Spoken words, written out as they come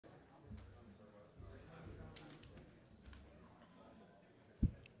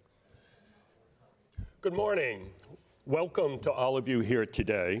Good morning. Welcome to all of you here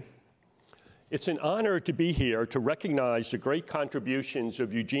today. It's an honor to be here to recognize the great contributions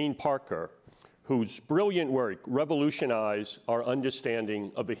of Eugene Parker, whose brilliant work revolutionized our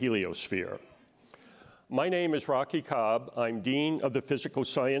understanding of the heliosphere. My name is Rocky Cobb. I'm Dean of the Physical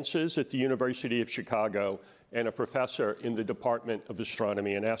Sciences at the University of Chicago and a professor in the Department of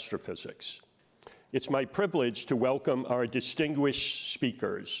Astronomy and Astrophysics. It's my privilege to welcome our distinguished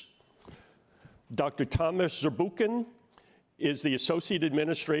speakers. Dr. Thomas Zurbuchen is the Associate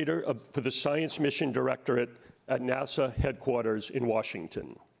Administrator for the Science Mission Directorate at NASA headquarters in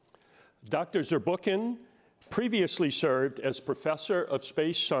Washington. Dr. Zurbuchen previously served as Professor of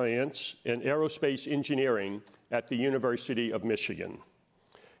Space Science and Aerospace Engineering at the University of Michigan.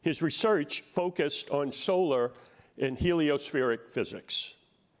 His research focused on solar and heliospheric physics.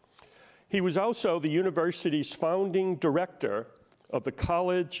 He was also the university's founding director of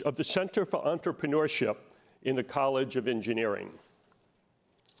the Center for Entrepreneurship in the College of Engineering.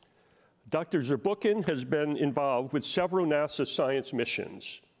 Dr. Zurbuchen has been involved with several NASA science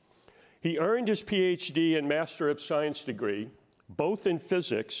missions. He earned his PhD and Master of Science degree, both in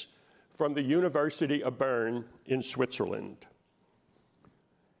physics, from the University of Bern in Switzerland.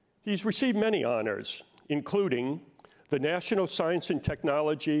 He's received many honors, including the National Science and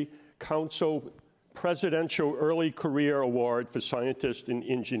Technology Council Presidential Early Career Award for Scientists and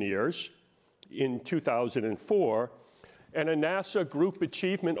Engineers in 2004, and a NASA Group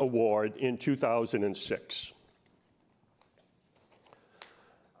Achievement Award in 2006.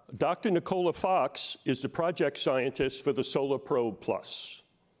 Dr. Nicola Fox is the project scientist for the Solar Probe Plus.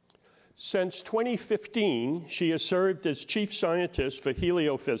 Since 2015, she has served as chief scientist for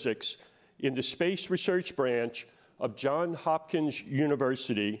heliophysics in the Space Research Branch of Johns Hopkins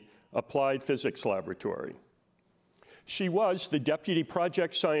University Applied Physics Laboratory. She was the deputy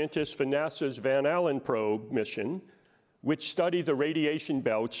project scientist for NASA's Van Allen probe mission, which studied the radiation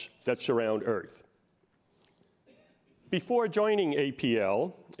belts that surround Earth. Before joining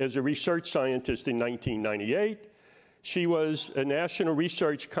APL as a research scientist in 1998, she was a National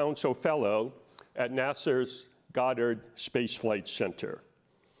Research Council Fellow at NASA's Goddard Space Flight Center.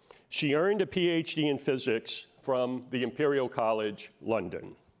 She earned a PhD in physics from the Imperial College,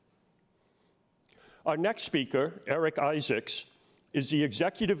 London. Our next speaker, Eric Isaacs, is the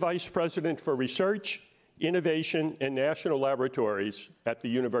Executive Vice President for Research, Innovation, and National Laboratories at the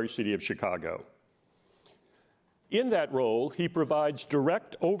University of Chicago. In that role, he provides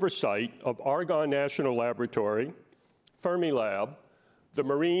direct oversight of Argonne National Laboratory, Fermilab, the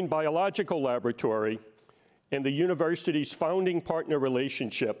Marine Biological Laboratory, and the university's founding partner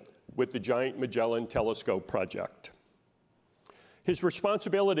relationship with the Giant Magellan Telescope project. His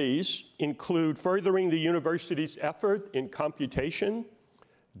responsibilities include furthering the university's effort in computation,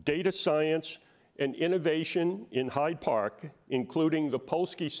 data science, and innovation in Hyde Park, including the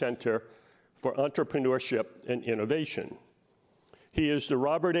Polsky Center for Entrepreneurship and Innovation. He is the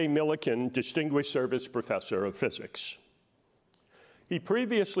Robert A. Millikan Distinguished Service Professor of Physics. He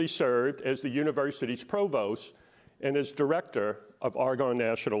previously served as the university's provost and as director of Argonne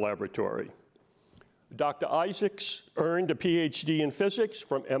National Laboratory. Dr. Isaacs earned a PhD in physics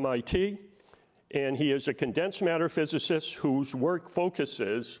from MIT, and he is a condensed matter physicist whose work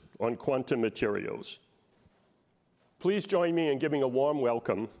focuses on quantum materials. Please join me in giving a warm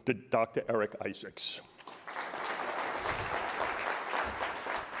welcome to Dr. Eric Isaacs.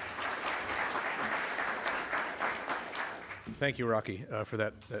 Thank you, Rocky, for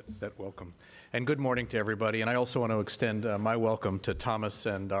that welcome. And good morning to everybody. And I also want to extend my welcome to Thomas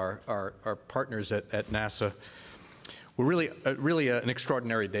and our partners at NASA. We're really an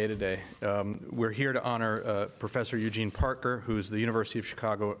extraordinary day today. We're here to honor Professor Eugene Parker, who's the University of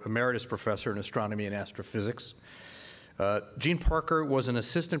Chicago Emeritus Professor in Astronomy and Astrophysics. Gene Parker was an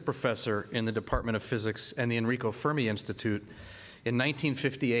assistant professor in the Department of Physics and the Enrico Fermi Institute in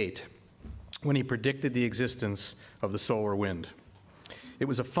 1958, when he predicted the existence of the solar wind. It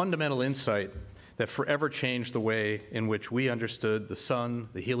was a fundamental insight that forever changed the way in which we understood the sun,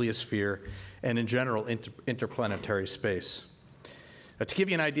 the heliosphere, and in general interplanetary space. To give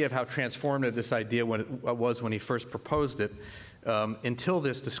you an idea of how transformative this idea was when he first proposed it, until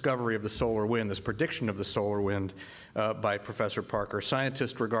this discovery of the solar wind, this prediction of the solar wind by Professor Parker,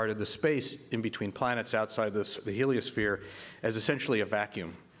 scientists regarded the space in between planets outside the heliosphere as essentially a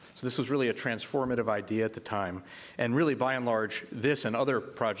vacuum. So this was really a transformative idea at the time. And really, by and large, this and other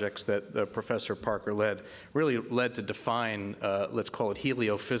projects that Professor Parker led really led to define, let's call it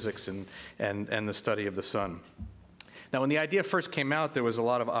heliophysics and the study of the sun. Now, when the idea first came out, there was a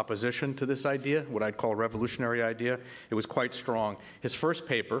lot of opposition to this idea, what I'd call a revolutionary idea. It was quite strong. His first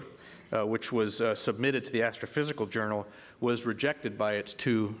paper, which was submitted to the Astrophysical Journal, was rejected by its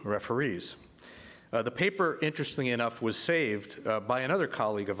 2 referees. The paper, interestingly enough, was saved by another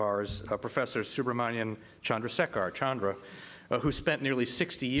colleague of ours, Professor Subramanian Chandrasekhar, Chandra, who spent nearly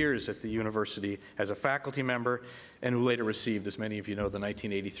 60 years at the university as a faculty member and who later received, as many of you know, the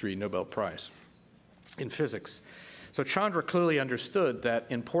 1983 Nobel Prize in physics. So Chandra clearly understood that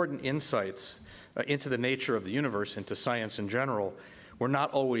important insights into the nature of the universe, into science in general, were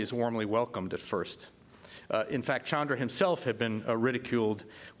not always warmly welcomed at first. In fact, Chandra himself had been ridiculed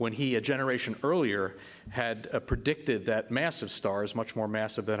when he, a generation earlier, had predicted that massive stars, much more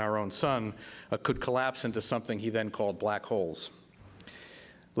massive than our own sun, could collapse into something he then called black holes.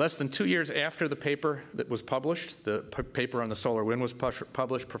 Less than 2 years after the paper that was published, the paper on the solar wind was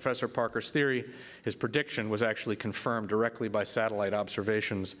published, Professor Parker's theory, his prediction was actually confirmed directly by satellite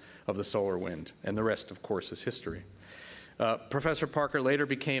observations of the solar wind. And the rest, of course, is history. Professor Parker later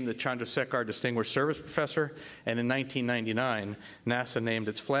became the Chandrasekhar Distinguished Service Professor, and in 1999, NASA named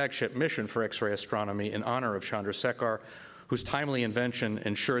its flagship mission for X-ray astronomy in honor of Chandrasekhar, whose timely invention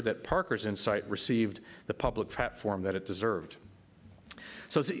ensured that Parker's insight received the public platform that it deserved.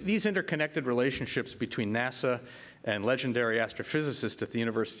 So these interconnected relationships between NASA and legendary astrophysicists at the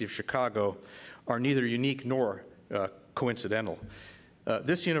University of Chicago are neither unique nor coincidental.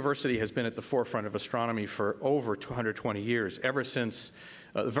 This university has been at the forefront of astronomy for over 220 years, ever since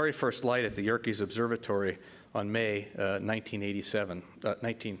the very first light at the Yerkes Observatory on May 1897.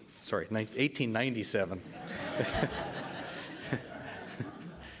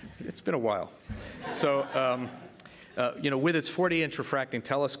 It's been a while. So, with its 40-inch refracting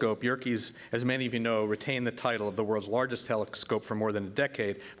telescope, Yerkes, as many of you know, retained the title of the world's largest telescope for more than a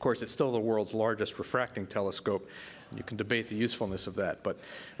decade. Of course, it's still the world's largest refracting telescope. You can debate the usefulness of that. But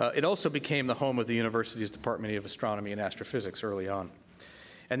it also became the home of the university's Department of Astronomy and Astrophysics early on.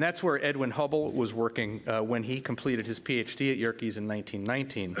 And that's where Edwin Hubble was working when he completed his PhD at Yerkes in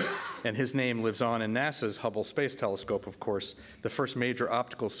 1919. And his name lives on in NASA's Hubble Space Telescope, of course, the first major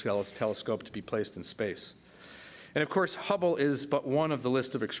optical telescope to be placed in space. And of course, Hubble is but one of the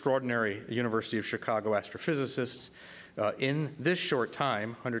list of extraordinary University of Chicago astrophysicists. In this short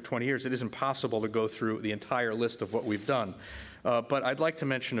time, 120 years, it isn't possible to go through the entire list of what we've done. But I'd like to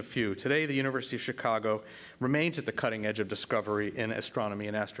mention a few. Today, the University of Chicago remains at the cutting edge of discovery in astronomy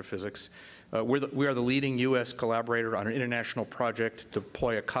and astrophysics. We are the leading U.S. collaborator on an international project to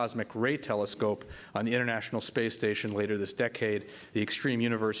deploy a cosmic ray telescope on the International Space Station later this decade, the Extreme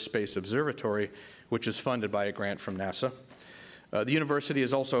Universe Space Observatory, which is funded by a grant from NASA. The university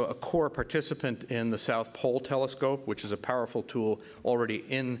is also a core participant in the South Pole Telescope, which is a powerful tool already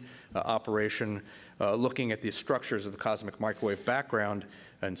in operation, looking at the structures of the cosmic microwave background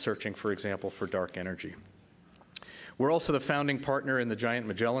and searching, for example, for dark energy. We're also the founding partner in the Giant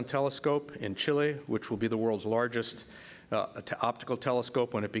Magellan Telescope in Chile, which will be the world's largest optical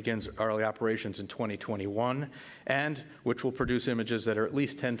telescope when it begins early operations in 2021, and which will produce images that are at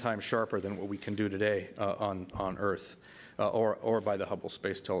least 10 times sharper than what we can do today on Earth. Or by the Hubble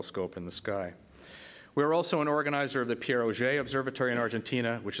Space Telescope in the sky. We're also an organizer of the Pierre Auger Observatory in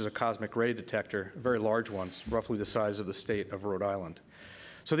Argentina, which is a cosmic ray detector, a very large one, it's roughly the size of the state of Rhode Island.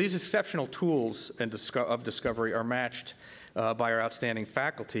 So these exceptional tools of discovery are matched by our outstanding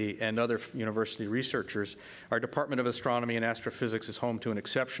faculty and other university researchers. Our Department of Astronomy and Astrophysics is home to an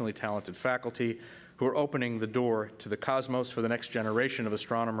exceptionally talented faculty who are opening the door to the cosmos for the next generation of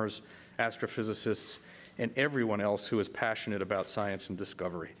astronomers, astrophysicists, and everyone else who is passionate about science and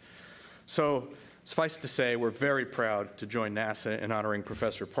discovery. So, suffice to say, we're very proud to join NASA in honoring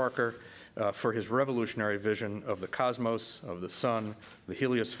Professor Parker for his revolutionary vision of the cosmos, of the sun, the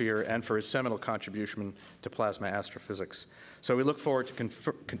heliosphere, and for his seminal contribution to plasma astrophysics. So we look forward to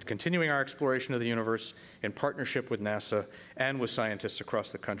continuing our exploration of the universe in partnership with NASA and with scientists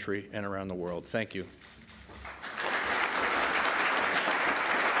across the country and around the world. Thank you.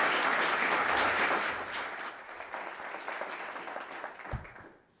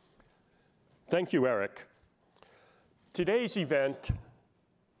 Thank you, Eric. Today's event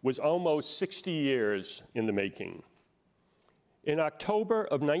was almost 60 years in the making. In October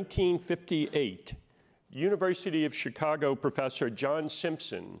of 1958, University of Chicago professor John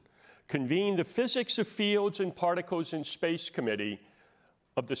Simpson convened the Physics of Fields and Particles in Space Committee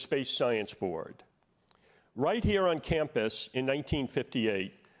of the Space Science Board. Right here on campus in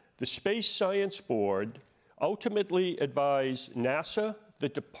 1958, the Space Science Board ultimately advised NASA, the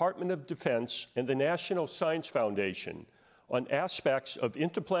Department of Defense, and the National Science Foundation on aspects of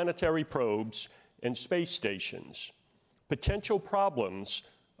interplanetary probes and space stations. potential problems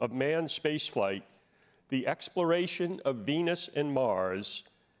of manned spaceflight, the exploration of Venus and Mars,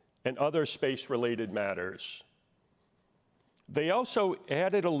 and other space-related matters. They also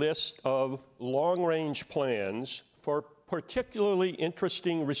added a list of long-range plans for particularly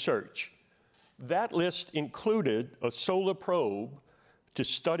interesting research. That list included a solar probe to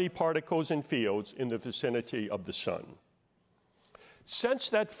study particles and fields in the vicinity of the sun. Since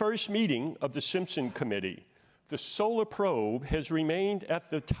that first meeting of the Simpson Committee, the solar probe has remained at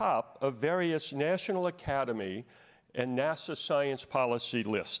the top of various National Academy and NASA science policy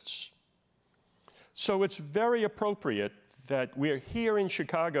lists. So it's very appropriate that we're here in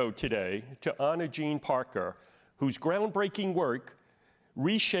Chicago today to honor Gene Parker, whose groundbreaking work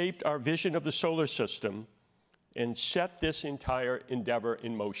reshaped our vision of the solar system and set this entire endeavor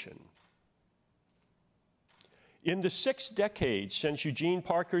in motion. In the 6 decades since Eugene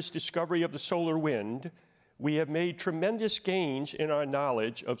Parker's discovery of the solar wind, we have made tremendous gains in our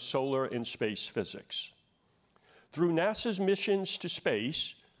knowledge of solar and space physics. Through NASA's missions to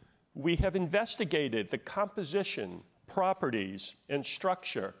space, we have investigated the composition, properties, and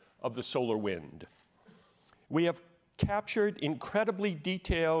structure of the solar wind. We have captured incredibly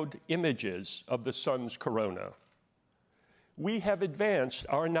detailed images of the sun's corona. We have advanced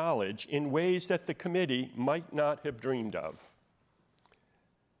our knowledge in ways that the committee might not have dreamed of.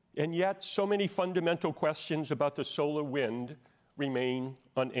 And yet, so many fundamental questions about the solar wind remain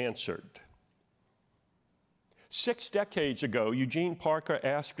unanswered. 6 decades ago, Eugene Parker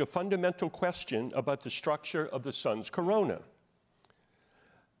asked a fundamental question about the structure of the sun's corona.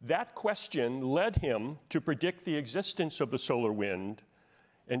 That question led him to predict the existence of the solar wind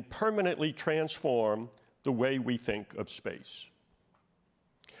and permanently transform the way we think of space.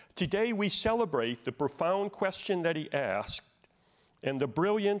 Today, we celebrate the profound question that he asked and the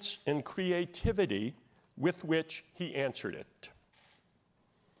brilliance and creativity with which he answered it.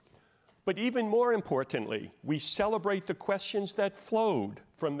 But even more importantly, we celebrate the questions that flowed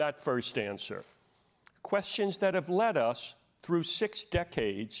from that first answer, questions that have led us through 6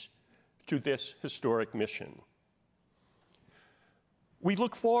 decades to this historic mission. We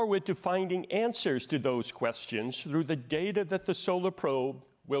look forward to finding answers to those questions through the data that the solar probe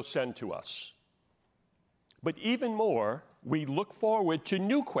will send to us. But even more, we look forward to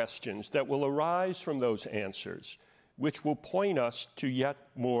new questions that will arise from those answers, which will point us to yet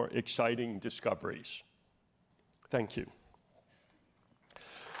more exciting discoveries. Thank you.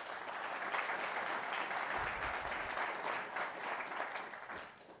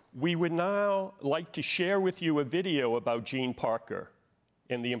 We would now like to share with you a video about Gene Parker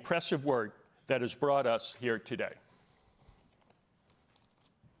and the impressive work that has brought us here today.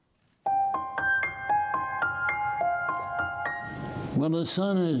 Well, the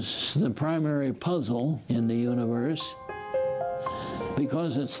sun is the primary puzzle in the universe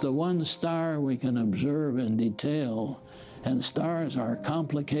because it's the one star we can observe in detail, and stars are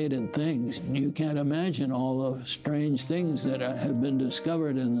complicated things. You can't imagine all the strange things that have been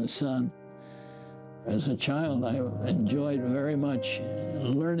discovered in the sun. As a child, I enjoyed very much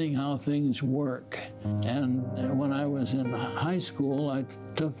learning how things work. And when I was in high school, I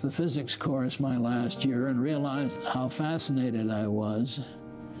took the physics course my last year and realized how fascinated I was.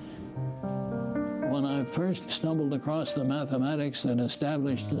 When I first stumbled across the mathematics that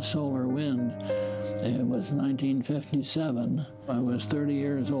established the solar wind, it was 1957. I was 30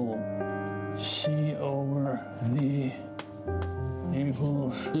 years old. C over V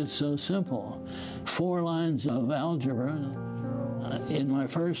equals. It's so simple. 4 lines of algebra. In my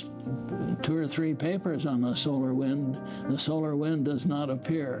first 2 or 3 papers on the solar wind does not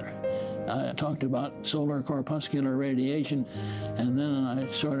appear. I talked about solar corpuscular radiation, and then I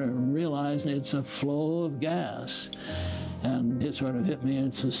sort of realized it's a flow of gas. And it sort of hit me,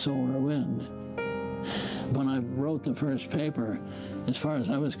 it's the solar wind. When I wrote the first paper, as far as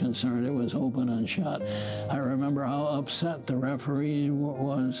I was concerned, it was open and shut. I remember how upset the referee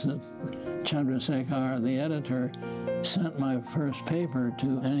was that Chandrasekhar, the editor, sent my first paper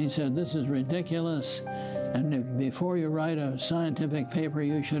to, and he said, "This is ridiculous, and before you write a scientific paper,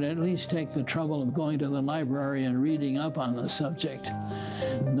 you should at least take the trouble of going to the library and reading up on the subject."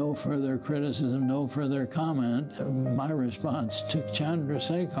 No further criticism, no further comment. My response to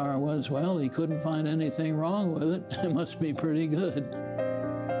Chandrasekhar was, well, he couldn't find anything wrong with it. It must be pretty good.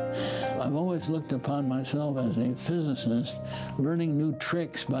 I've always looked upon myself as a physicist, learning new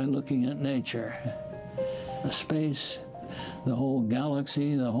tricks by looking at nature. The space, the whole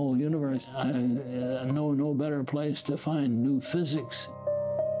galaxy, the whole universe. I know no better place to find new physics.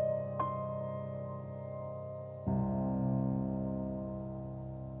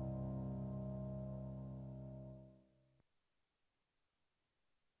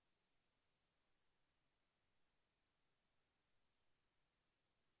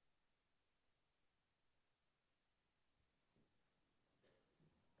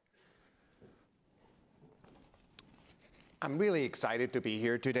 I'm really excited to be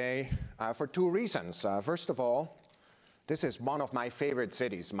here today for two reasons. First of all, this is one of my favorite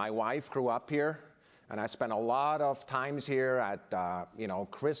cities. My wife grew up here, and I spent a lot of times here at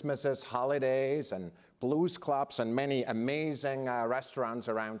Christmases, holidays, and blues clubs, and many amazing restaurants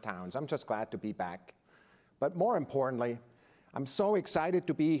around town. So I'm just glad to be back. But more importantly, I'm so excited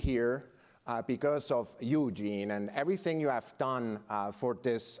to be here because of Eugene and everything you have done for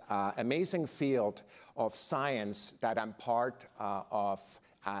this amazing field of science that I'm part of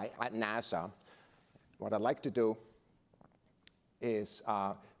at NASA. What I'd like to do is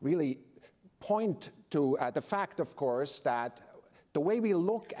really point to the fact, of course, that the way we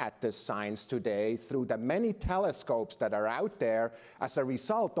look at this science today through the many telescopes that are out there as a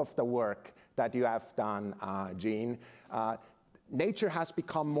result of the work that you have done, Gene, nature has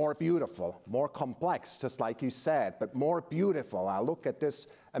become more beautiful, more complex, just like you said, but more beautiful. Look at this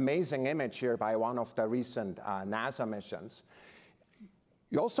amazing image here by one of the recent NASA missions.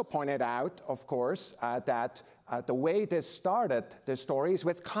 You also pointed out, of course, that the way this started, the story is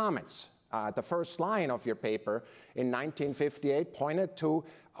with comets. The first line of your paper in 1958 pointed to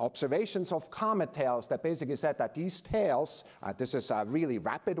observations of comet tails that basically said that these tails, this is a really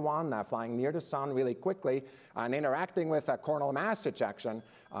rapid one, flying near the sun really quickly, and interacting with a coronal mass ejection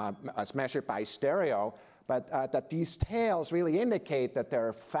as measured by stereo, but that these tails really indicate that there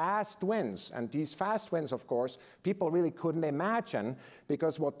are fast winds. And these fast winds, of course, people really couldn't imagine,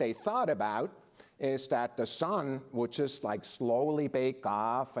 because what they thought about is that the sun would just like slowly bake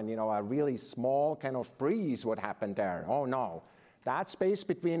off, and a really small kind of breeze would happen there. Oh no, that space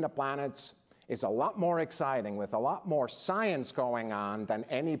between the planets is a lot more exciting, with a lot more science going on than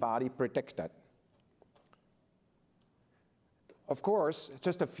anybody predicted. Of course,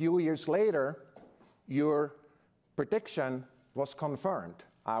 just a few years later, your prediction was confirmed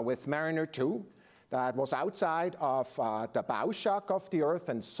with Mariner 2, that was outside of the bow shock of the Earth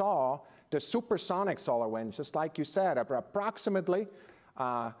and saw the supersonic solar wind, just like you said, approximately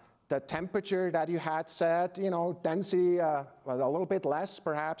the temperature that you had said, density a little bit less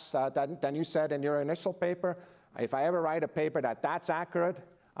perhaps than you said in your initial paper. If I ever write a paper that's accurate,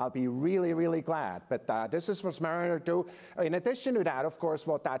 I'll be really, really glad. But this is from Mariner 2. In addition to that, of course,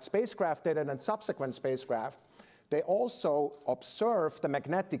 what that spacecraft did and then subsequent spacecraft, they also observed the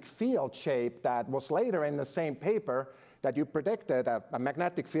magnetic field shape that was later in the same paper that you predicted, a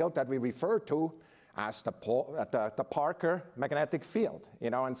magnetic field that we refer to as the Parker magnetic field.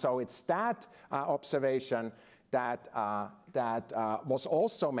 And so it's that observation that was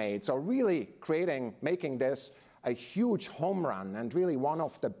also made. So really making this a huge home run, and really one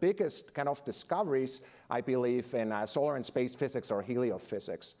of the biggest kind of discoveries, I believe, in solar and space physics, or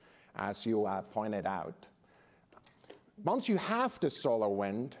heliophysics, as you pointed out. Once you have the solar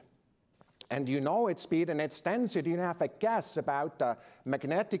wind, and you know its speed and its density, you have a guess about the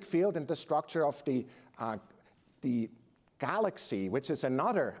magnetic field and the structure of the galaxy, which is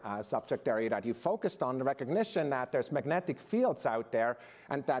another subject area that you focused on, the recognition that there's magnetic fields out there,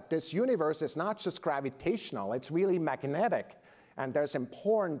 and that this universe is not just gravitational, it's really magnetic, and there's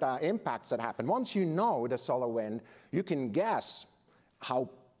important impacts that happen. Once you know the solar wind, you can guess how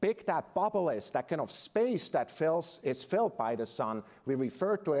big that bubble is, that kind of space that is filled by the sun. We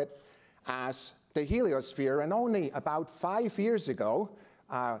refer to it as the heliosphere, and only about 5 years ago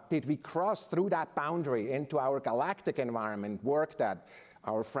did we cross through that boundary into our galactic environment, work that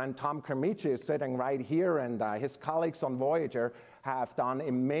our friend Tom Kermici is sitting right here, and his colleagues on Voyager have done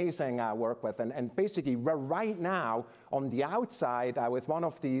amazing work with. And basically, we're right now on the outside with one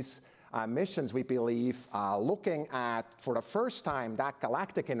of these missions, we believe, looking at, for the first time, that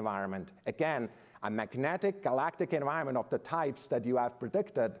galactic environment. Again, a magnetic galactic environment of the types that you have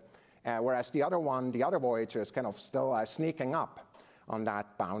predicted, whereas the other Voyager is kind of still sneaking up on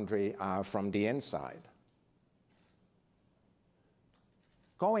that boundary from the inside.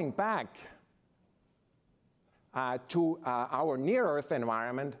 Going back to our near-Earth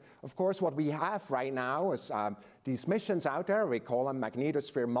environment, of course, what we have right now is these missions out there. We call them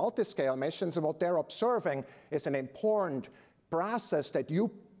magnetosphere multiscale missions, and what they're observing is an important process that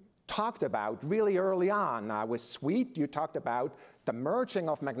you talked about really early on. With SWEET, you talked about the merging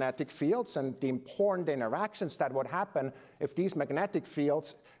of magnetic fields and the important interactions that would happen if these magnetic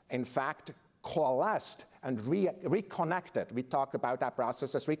fields, in fact, coalesced and reconnected. We talked about that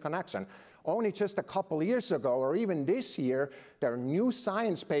process as reconnection. Only just a couple years ago, or even this year, there are new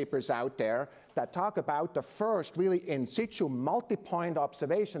science papers out there that talk about the first really in situ multi-point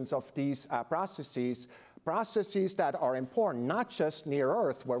observations of these processes that are important, not just near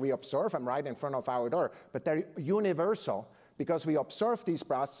Earth, where we observe them right in front of our door, but they're universal, because we observe these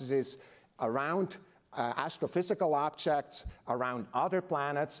processes around astrophysical objects around other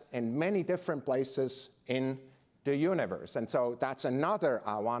planets in many different places in the universe. And so that's another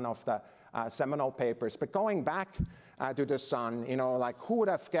one of the seminal papers. But going back to the sun, like who would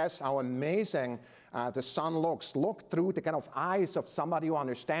have guessed how amazing the sun looks? Look through the kind of eyes of somebody who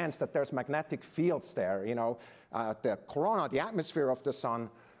understands that there's magnetic fields there. The corona, the atmosphere of the sun,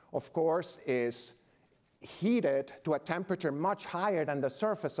 of course, is heated to a temperature much higher than the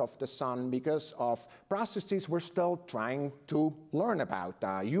surface of the sun because of processes we're still trying to learn about.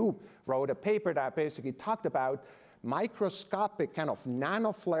 You wrote a paper that basically talked about microscopic kind of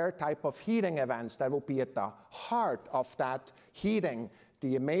nanoflare type of heating events that will be at the heart of that heating,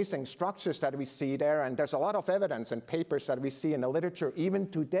 the amazing structures that we see there. And there's a lot of evidence and papers that we see in the literature even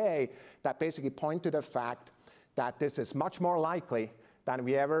today that basically point to the fact that this is much more likely than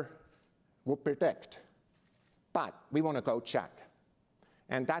we ever would predict. But we want to go check.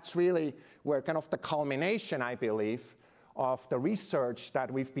 And that's really where kind of the culmination, I believe, of the research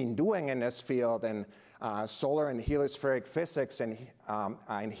that we've been doing in this field in solar and heliospheric physics and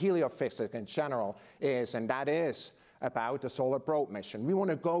heliophysics in general is, and that is about the solar probe mission. We want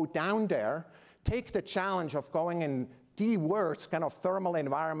to go down there, take the challenge of going in the worst kind of thermal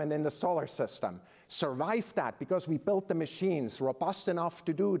environment in the solar system, survive that because we built the machines robust enough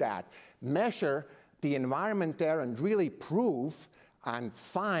to do that, measure the environment there and really prove and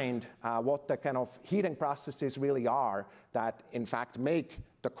find what the kind of heating processes really are that in fact make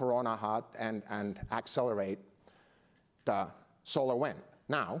the corona hot and accelerate the solar wind.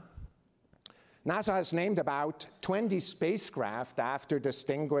 Now, NASA has named about 20 spacecraft after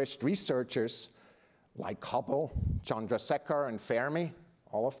distinguished researchers like Hubble, Chandrasekhar, and Fermi,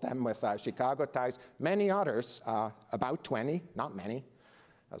 all of them with Chicago ties, many others, about 20, not many.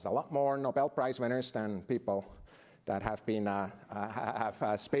 There's a lot more Nobel Prize winners than people that have been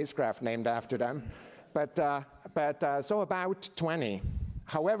have spacecraft named after them, so about 20.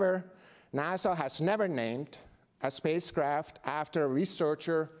 However, NASA has never named a spacecraft after a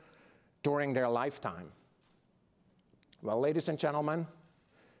researcher during their lifetime. Well, ladies and gentlemen,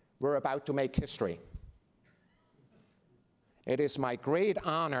 we're about to make history. It is my great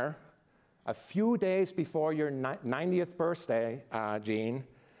honor, a few days before your 90th birthday, Gene,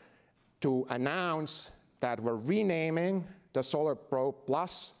 to announce that we're renaming the Solar Probe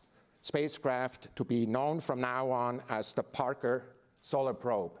Plus spacecraft to be known from now on as the Parker Solar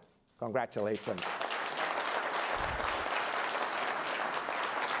Probe. Congratulations.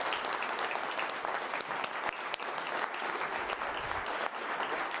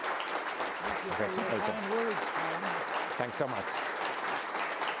 Congratulations. Thanks so much.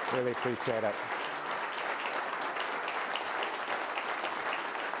 Really appreciate it.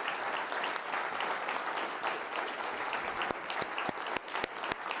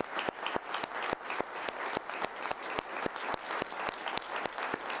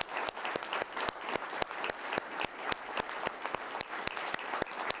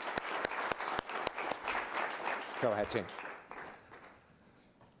 Go ahead, Gene.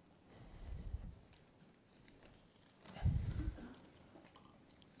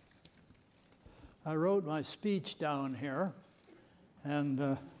 I wrote my speech down here,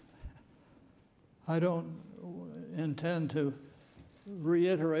 and I don't intend to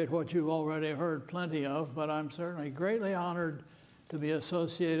reiterate what you've already heard plenty of, but I'm certainly greatly honored to be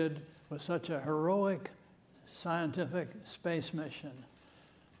associated with such a heroic scientific space mission.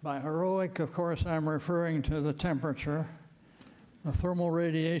 By heroic, of course, I'm referring to the temperature, the thermal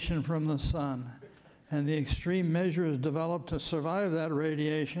radiation from the sun, and the extreme measures developed to survive that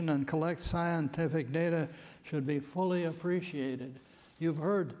radiation and collect scientific data should be fully appreciated. You've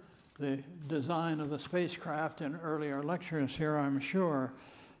heard the design of the spacecraft in earlier lectures here, I'm sure,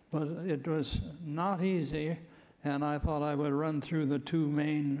 but it was not easy, and I thought I would run through the two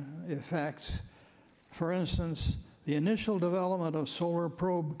main effects. For instance, the initial development of solar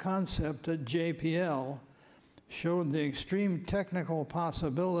probe concept at JPL showed the extreme technical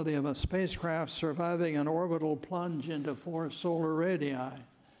possibility of a spacecraft surviving an orbital plunge into 4 solar radii.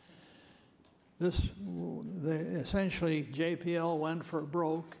 Essentially, JPL went for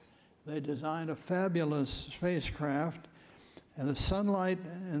broke. They designed a fabulous spacecraft, and the sunlight,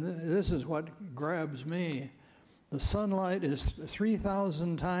 and this is what grabs me, the sunlight is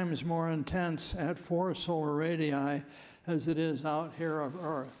 3,000 times more intense at 4 solar radii as it is out here of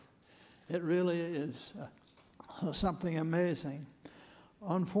Earth. It really is something amazing.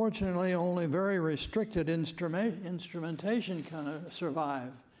 Unfortunately, only very restricted instrumentation can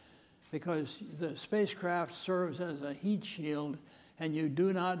survive because the spacecraft serves as a heat shield, and you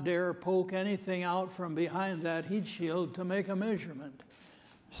do not dare poke anything out from behind that heat shield to make a measurement.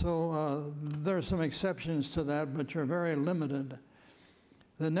 So there's some exceptions to that, but you're very limited.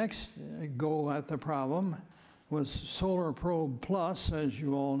 The next go at the problem was Solar Probe Plus, as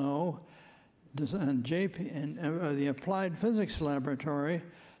you all know, and the Applied Physics Laboratory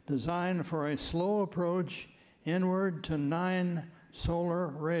designed for a slow approach inward to 9 solar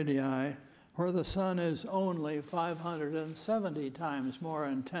radii, where the sun is only 570 times more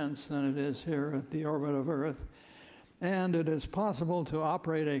intense than it is here at the orbit of Earth. And it is possible to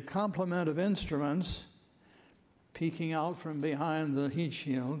operate a complement of instruments peeking out from behind the heat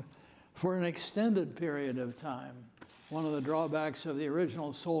shield for an extended period of time. One of the drawbacks of the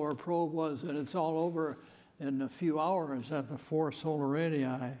original solar probe was that it's all over in a few hours at the 4 solar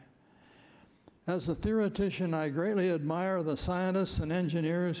radii. As a theoretician, I greatly admire the scientists and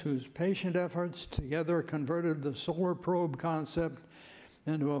engineers whose patient efforts together converted the solar probe concept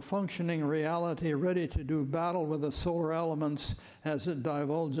into a functioning reality ready to do battle with the solar elements as it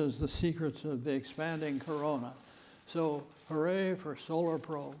divulges the secrets of the expanding corona. So, hooray for Solar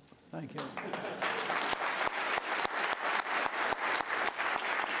Probe. Thank you.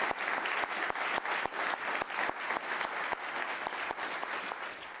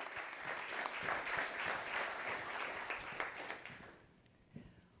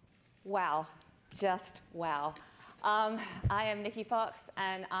 Wow, just wow. I am Nikki Fox,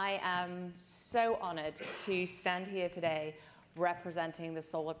 and I am so honored to stand here today representing the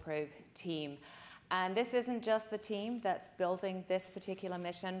Solar Probe team. And this isn't just the team that's building this particular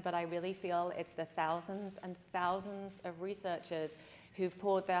mission, but I really feel it's the thousands and thousands of researchers who've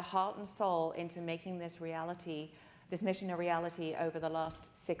poured their heart and soul into making this mission a reality over the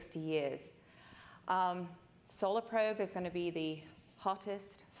last 60 years. Solar Probe is going to be the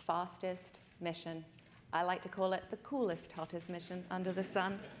hottest, fastest mission. I like to call it the coolest, hottest mission under the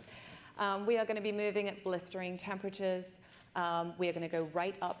sun. We are going to be moving at blistering temperatures. We are going to go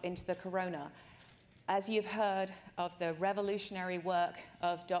right up into the corona. As you've heard of the revolutionary work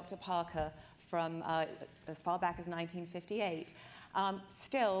of Dr. Parker from as far back as 1958,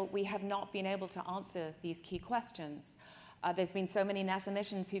 still we have not been able to answer these key questions. There's been so many NASA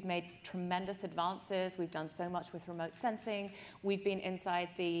missions who've made tremendous advances. We've done so much with remote sensing. We've been inside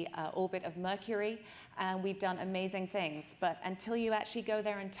the orbit of Mercury, and we've done amazing things. But until you actually go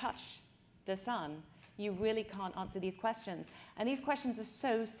there and touch the sun, you really can't answer these questions. And these questions are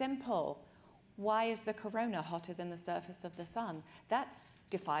so simple. Why is the corona hotter than the surface of the sun? That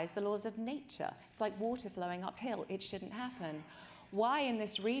defies the laws of nature. It's like water flowing uphill. It shouldn't happen. Why in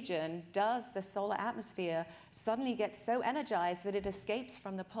this region does the solar atmosphere suddenly get so energized that it escapes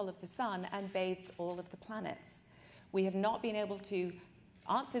from the pull of the sun and bathes all of the planets? We have not been able to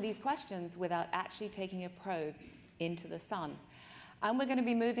answer these questions without actually taking a probe into the sun. And we're going to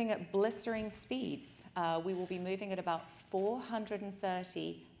be moving at blistering speeds. We will be moving at about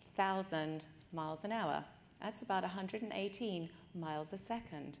 430,000 miles an hour. That's about 118 miles a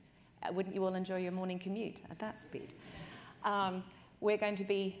second. Wouldn't you all enjoy your morning commute at that speed? We're going to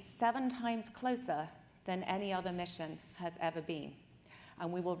be 7 times closer than any other mission has ever been.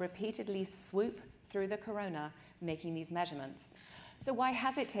 And we will repeatedly swoop through the corona, making these measurements. So why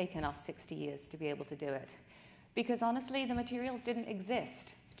has it taken us 60 years to be able to do it? Because honestly, the materials didn't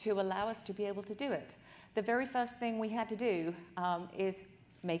exist to allow us to be able to do it. The very first thing we had to do is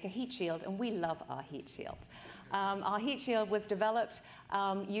make a heat shield, and we love our heat shield. Our heat shield was developed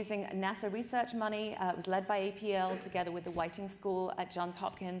using NASA research money. It was led by APL together with the Whiting School at Johns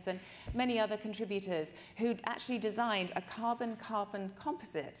Hopkins and many other contributors who'd actually designed a carbon-carbon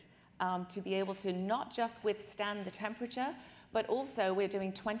composite to be able to not just withstand the temperature, but also we're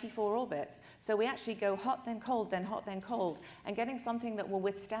doing 24 orbits. So we actually go hot, then cold, then hot, then cold. And getting something that will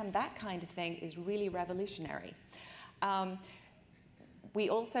withstand that kind of thing is really revolutionary. We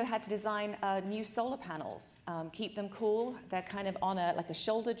also had to design new solar panels, keep them cool. They're kind of on like a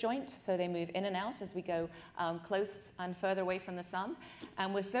shoulder joint, so they move in and out as we go close and further away from the sun.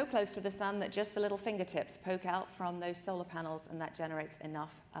 And we're so close to the sun that just the little fingertips poke out from those solar panels, and that generates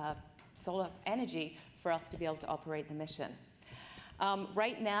enough solar energy for us to be able to operate the mission.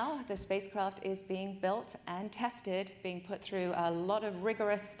 Right now, the spacecraft is being built and tested, being put through a lot of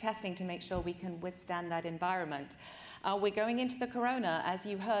rigorous testing to make sure we can withstand that environment. We're going into the corona. As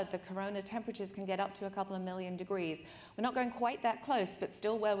you heard, the corona temperatures can get up to a couple of million degrees. We're not going quite that close, but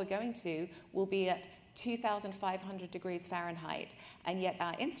still where we're going to will be at 2,500 degrees Fahrenheit. And yet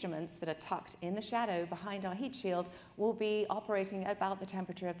our instruments that are tucked in the shadow behind our heat shield will be operating at about the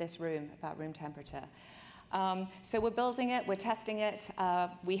temperature of this room, about room temperature. So we're building it, we're testing it.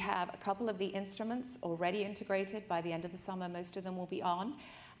 We have a couple of the instruments already integrated. By the end of the summer, most of them will be on.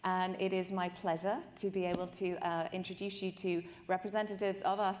 And it is my pleasure to be able to introduce you to representatives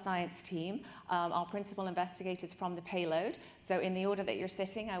of our science team, our principal investigators from the payload. So in the order that you're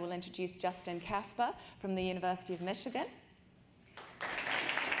sitting, I will introduce Justin Kasper from the University of Michigan.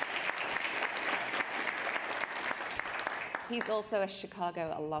 He's also a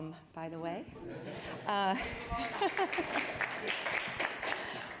Chicago alum, by the way.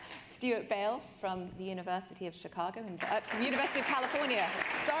 Stuart Bale from the University of Chicago, University of California,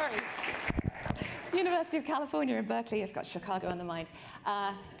 sorry. University of California in Berkeley, I've got Chicago on the mind.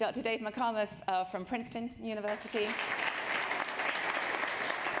 Dr. Dave McComas from Princeton University.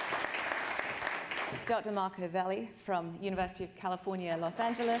 Dr. Marco Velli from University of California, Los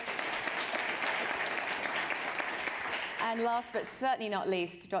Angeles. And last but certainly not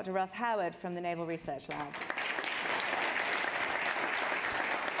least, Dr. Russ Howard from the Naval Research Lab.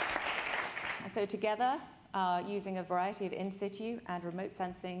 And so together, using a variety of in situ and remote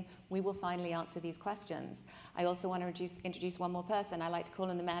sensing, we will finally answer these questions. I also want to introduce one more person. I like to call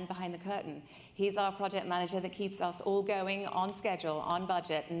him the man behind the curtain. He's our project manager that keeps us all going on schedule, on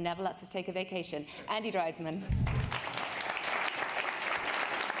budget, and never lets us take a vacation. Andy Dreisman.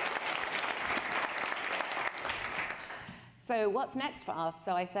 So what's next for us?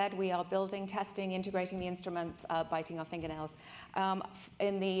 So I said we are building, testing, integrating the instruments, biting our fingernails.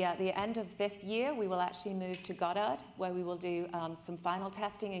 In the end of this year, we will actually move to Goddard, where we will do some final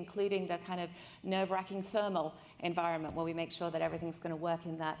testing, including the kind of nerve-wracking thermal environment, where we make sure that everything's going to work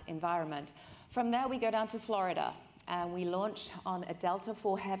in that environment. From there, we go down to Florida, and we launch on a Delta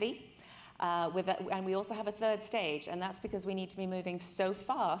IV Heavy. And we also have a third stage, and that's because we need to be moving so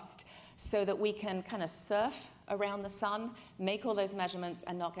fast so that we can kind of surf around the sun, make all those measurements,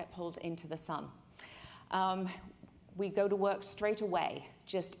 and not get pulled into the sun. We go to work straight away.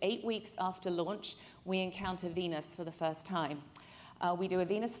 Just 8 weeks after launch, we encounter Venus for the first time. We do a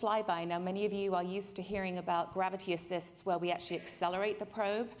Venus flyby. Now, many of you are used to hearing about gravity assists where we actually accelerate the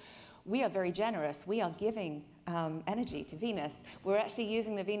probe. We are very generous. We are giving energy to Venus. We're actually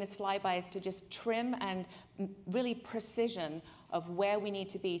using the Venus flybys to just trim and really precision of where we need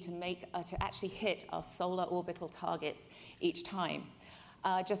to be to actually hit our solar orbital targets each time.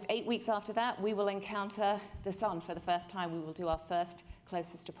 Just 8 weeks after that, we will encounter the sun for the first time. We will do our first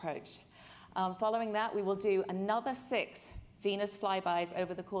closest approach. Following that, we will do another 6 Venus flybys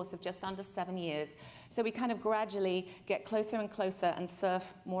over the course of just under 7 years. So we kind of gradually get closer and closer and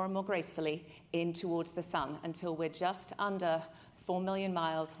surf more and more gracefully in towards the sun until we're just under 4 million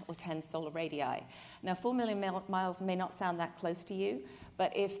miles or 10 solar radii. Now, 4 million miles may not sound that close to you,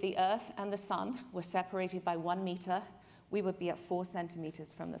 but if the Earth and the sun were separated by 1 meter, we would be at 4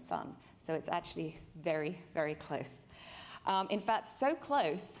 centimeters from the sun. So it's actually very, very close. In fact, so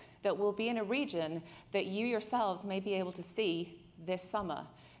close that we'll be in a region that you yourselves may be able to see this summer.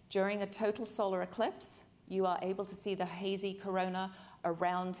 During a total solar eclipse, you are able to see the hazy corona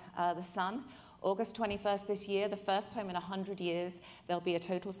around the sun. August 21st this year, the first time in 100 years, there'll be a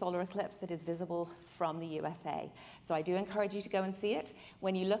total solar eclipse that is visible from the USA. So I do encourage you to go and see it.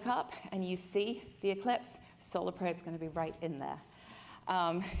 When you look up and you see the eclipse, solar probe's going to be right in there.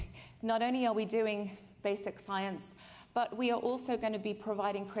 Not only are we doing basic science, but we are also going to be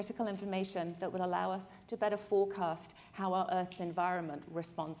providing critical information that will allow us to better forecast how our Earth's environment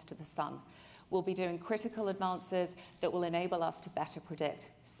responds to the sun. We'll be doing critical advances that will enable us to better predict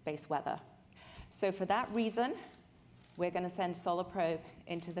space weather. So for that reason, we're going to send Solar Probe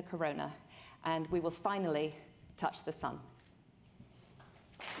into the corona, and we will finally touch the sun.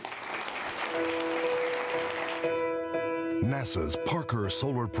 NASA's Parker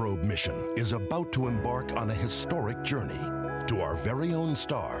Solar Probe mission is about to embark on a historic journey to our very own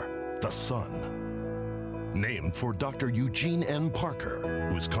star, the Sun. Named for Dr. Eugene N. Parker,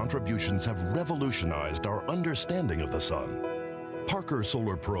 whose contributions have revolutionized our understanding of the Sun, Parker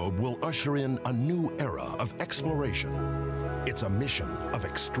Solar Probe will usher in a new era of exploration. It's a mission of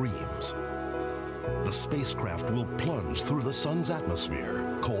extremes. The spacecraft will plunge through the Sun's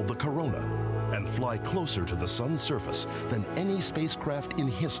atmosphere, called the corona, and fly closer to the Sun's surface than any spacecraft in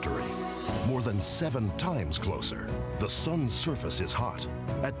history. More than 7 times closer. The Sun's surface is hot,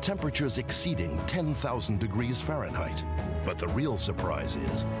 at temperatures exceeding 10,000 degrees Fahrenheit. But the real surprise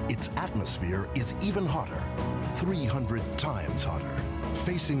is, its atmosphere is even hotter, 300 times hotter.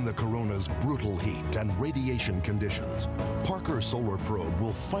 Facing the corona's brutal heat and radiation conditions, Parker Solar Probe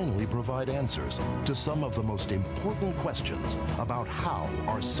will finally provide answers to some of the most important questions about how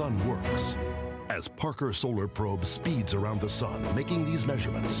our sun works. As Parker Solar Probe speeds around the sun making these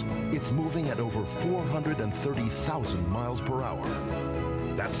measurements, it's moving at over 430,000 miles per hour.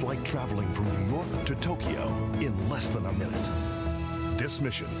 That's like traveling from New York to Tokyo in less than a minute. This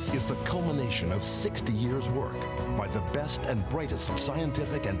mission is the culmination of 60 years' work by the best and brightest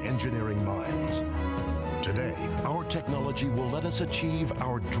scientific and engineering minds. Today, our technology will let us achieve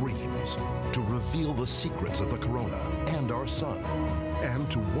our dreams, to reveal the secrets of the corona and our sun, and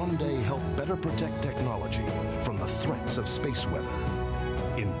to one day help better protect technology from the threats of space weather.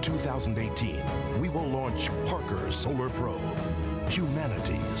 In 2018, we will launch Parker's Solar Probe,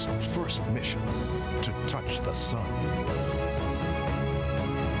 humanity's first mission to touch the sun.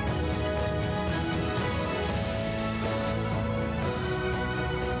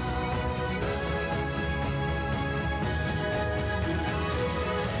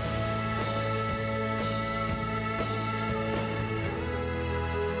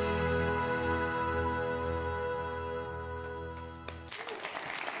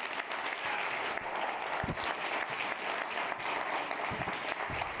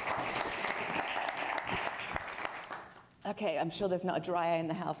 Okay, I'm sure there's not a dry eye in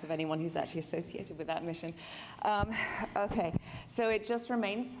the house of anyone who's actually associated with that mission. Okay, so it just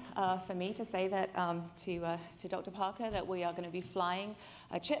remains for me to say that to Dr. Parker that we are going to be flying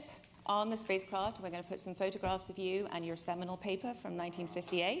a chip on the spacecraft. We're going to put some photographs of you and your seminal paper from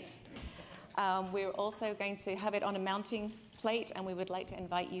 1958. We're also going to have it on a mounting plate, and we would like to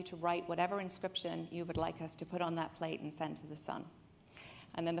invite you to write whatever inscription you would like us to put on that plate and send to the sun.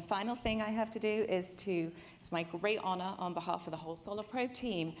 And then the final thing I have to do is it's my great honor on behalf of the whole Solar Probe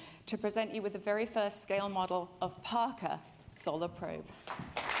team to present you with the very first scale model of Parker Solar Probe.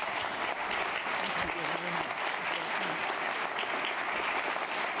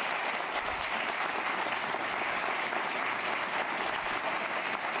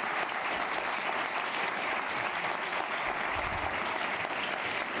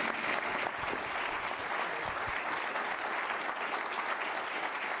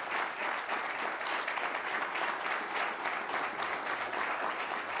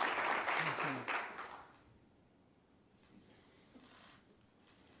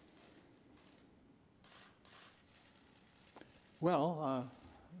 Well,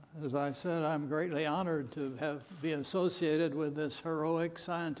 as I said, I'm greatly honored to be associated with this heroic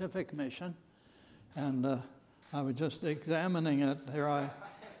scientific mission. And I was just examining it here.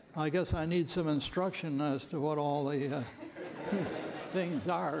 I guess I need some instruction as to what all the things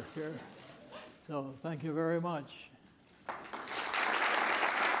are here. So thank you very much.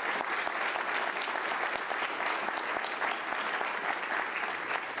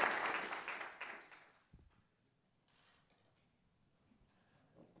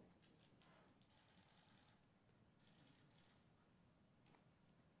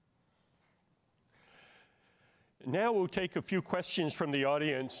 Now we'll take a few questions from the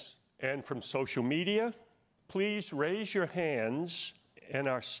audience and from social media. Please raise your hands and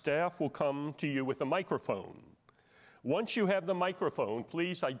our staff will come to you with a microphone. Once you have the microphone,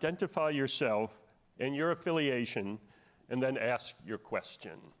 please identify yourself and your affiliation and then ask your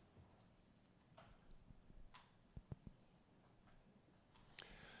question.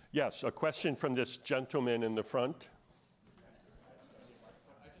 Yes, a question from this gentleman in the front.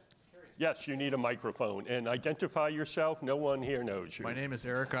 Yes, you need a microphone. And identify yourself. No one here knows you. My name is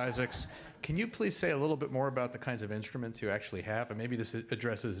Eric Isaacs. Can you please say a little bit more about the kinds of instruments you actually have? And maybe this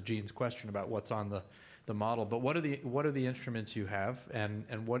addresses Gene's question about what's on the model. But what are the instruments you have,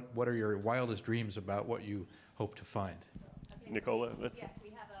 and what are your wildest dreams about what you hope to find? Okay, Nicola, let's... Yes,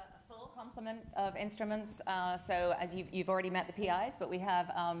 we have a full complement of instruments. So as you've already met the PIs, but we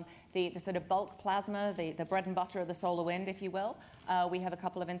have the sort of bulk plasma, the bread and butter of the solar wind, if you will. We have a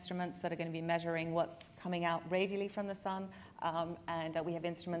couple of instruments that are going to be measuring what's coming out radially from the sun, and we have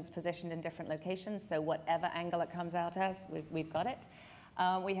instruments positioned in different locations, so whatever angle it comes out as, we've got it.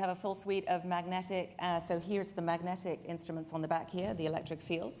 We have a full suite of magnetic, so here's the magnetic instruments on the back here, the electric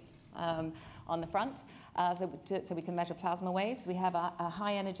fields on the front, so we can measure plasma waves. We have a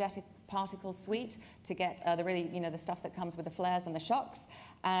high energetic particle suite to get the stuff that comes with the flares and the shocks.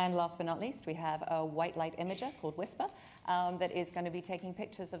 And last but not least, we have a white light imager called Whisper that is going to be taking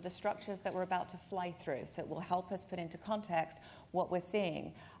pictures of the structures that we're about to fly through. So it will help us put into context what we're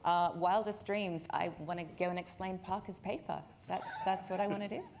seeing. Wildest dreams, I want to go and explain Parker's paper. That's what I want to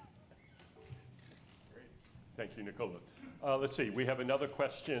do. Great. Thank you, Nicola. Let's see, we have another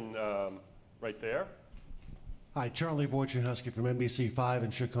question right there. Hi, Charlie Wojciechowski from NBC5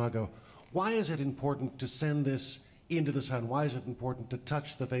 in Chicago. Why is it important to send this into the sun? Why is it important to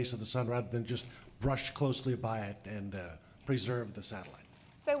touch the face of the sun rather than just brush closely by it and preserve the satellite?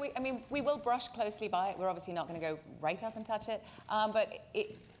 So we will brush closely by it. We're obviously not going to go right up and touch it, but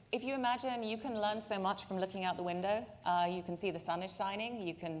If you imagine, you can learn so much from looking out the window. You can see the sun is shining,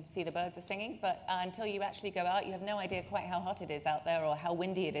 you can see the birds are singing, but until you actually go out, you have no idea quite how hot it is out there or how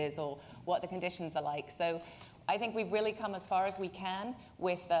windy it is or what the conditions are like. So I think we've really come as far as we can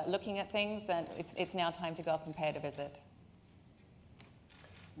with looking at things, and it's now time to go up and pay it a visit.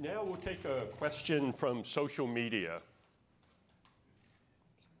 Now we'll take a question from social media.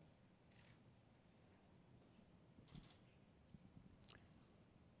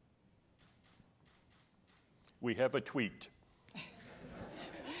 We have a tweet.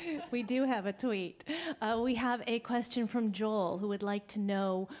 We do have a tweet. We have a question from Joel, who would like to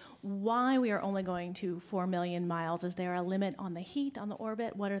know why we are only going to 4 million miles. Is there a limit on the heat on the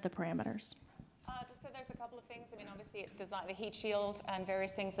orbit? What are the parameters? So there's a couple of things. I mean, obviously, it's designed, the heat shield and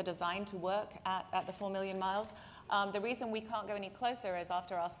various things are designed to work at the 4 million miles. The reason we can't go any closer is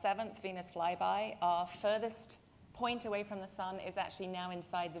after our 7th Venus flyby, our furthest point away from the sun is actually now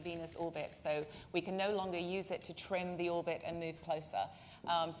inside the Venus orbit, so we can no longer use it to trim the orbit and move closer.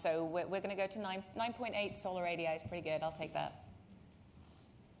 So we're going to go to 9.8 solar radii is pretty good. I'll take that.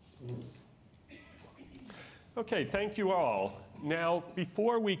 Okay, thank you all. Now,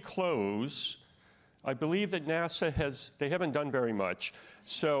 before we close, I believe that NASA they haven't done very much,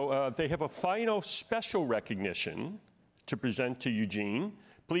 so they have a final special recognition to present to Eugene.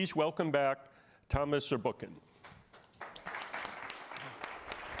 Please welcome back Thomas Zurbuchen.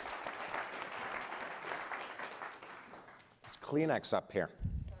 Kleenex up here.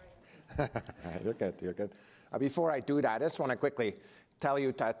 You're good, you're good. Before I do that, I just want to quickly tell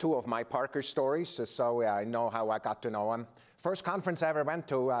you two of my Parker stories, just so I know how I got to know him. First conference I ever went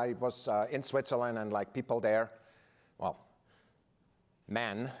to, I was in Switzerland, and like people there, well,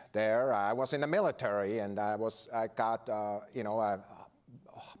 men there, I was in the military, and I got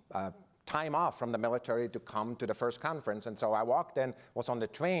time off from the military to come to the first conference, and so I walked in, was on the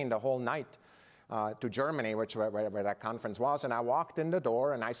train the whole night, to Germany, where that conference was, and I walked in the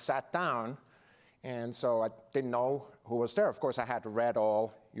door and I sat down, and so I didn't know who was there. Of course, I had read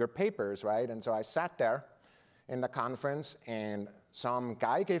all your papers, right? And so I sat there in the conference, and some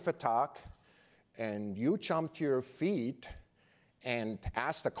guy gave a talk, and you jumped to your feet and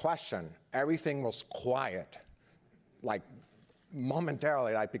asked a question. Everything was quiet, like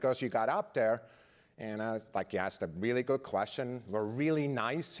momentarily, like because you got up there. And he asked a really good question. Were really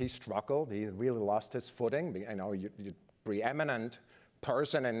nice. He struggled. He really lost his footing. You know, you're preeminent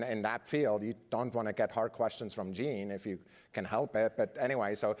person in that field. You don't want to get hard questions from Gene if you can help it. But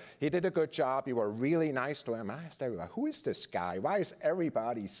anyway, so he did a good job. You were really nice to him. I asked everybody, who is this guy? Why is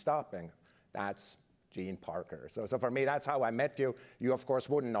everybody stopping? That's Gene Parker. So for me, that's how I met you. You, of course,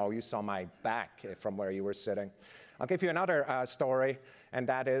 wouldn't know. You saw my back from where you were sitting. I'll give you another story, and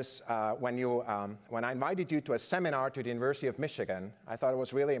that is when I invited you to a seminar to the University of Michigan. I thought it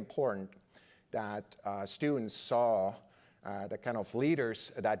was really important that students saw the kind of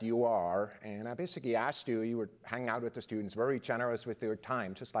leaders that you are, and I basically asked you, you were hanging out with the students, very generous with your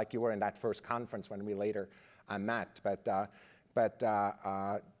time, just like you were in that first conference when we later met. But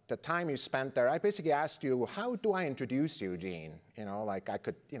the time you spent there, I basically asked you, how do I introduce you, Gene? You know, like I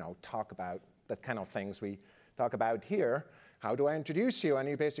could, talk about the kind of things we talk about here. How do I introduce you? And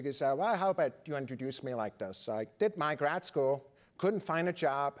you basically said, well, how about you introduce me like this? So I did my grad school, couldn't find a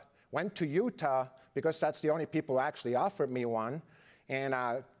job, went to Utah because that's the only people who actually offered me one. And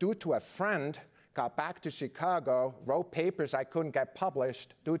due to a friend, got back to Chicago, wrote papers I couldn't get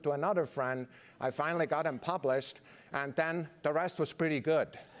published. Due to another friend, I finally got them published. And then the rest was pretty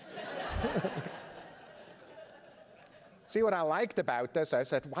good. See what I liked about this? I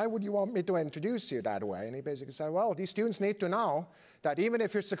said, why would you want me to introduce you that way? And he basically said, well, these students need to know that even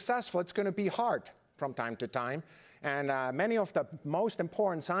if you're successful, it's going to be hard from time to time. And many of the most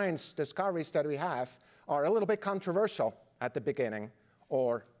important science discoveries that we have are a little bit controversial at the beginning,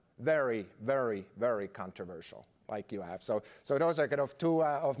 or very, very, very controversial, like you have. So those are kind of two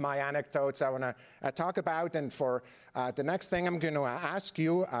of my anecdotes I want to talk about. And for the next thing, I'm going to ask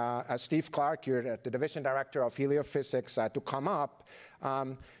you, Steve Clark, you're the Division Director of Heliophysics, to come up.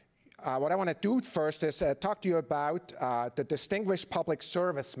 What I want to do first is talk to you about the Distinguished Public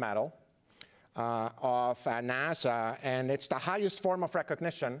Service Medal of NASA, and it's the highest form of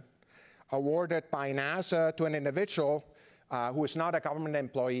recognition awarded by NASA to an individual who is not a government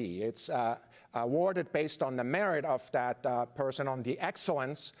employee. It's awarded based on the merit of that person, on the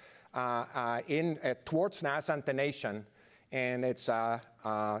excellence towards NASA and the nation, and it's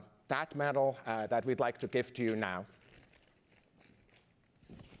that medal that we'd like to give to you now.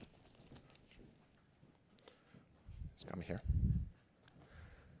 Let's come here.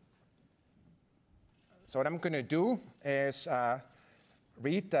 So what I'm going to do is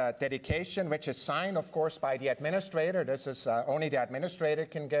read the dedication, which is signed, of course, by the administrator. This is only the administrator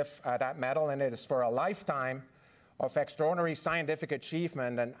can give that medal, and it is for a lifetime of extraordinary scientific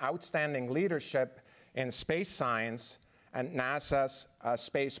achievement and outstanding leadership in space science and NASA's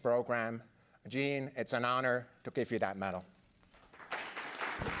space program. Gene, it's an honor to give you that medal.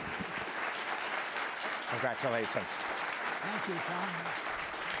 Congratulations. Thank you, Tom.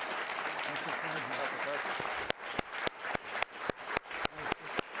 That's a pleasure.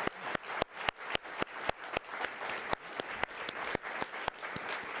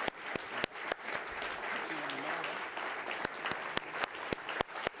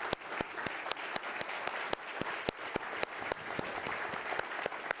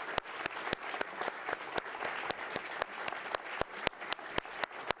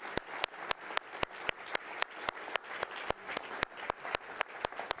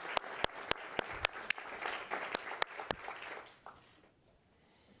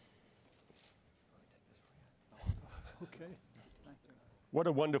 Okay. What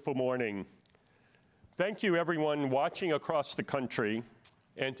a wonderful morning. Thank you, everyone watching across the country,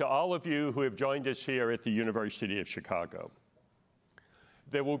 and to all of you who have joined us here at the University of Chicago.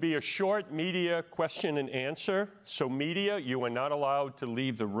 There will be a short media question and answer, so media, you are not allowed to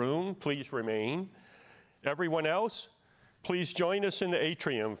leave the room. Please remain. Everyone else, please join us in the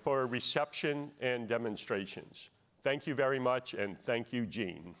atrium for a reception and demonstrations. Thank you very much, and thank you,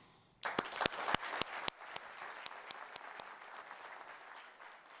 Gene.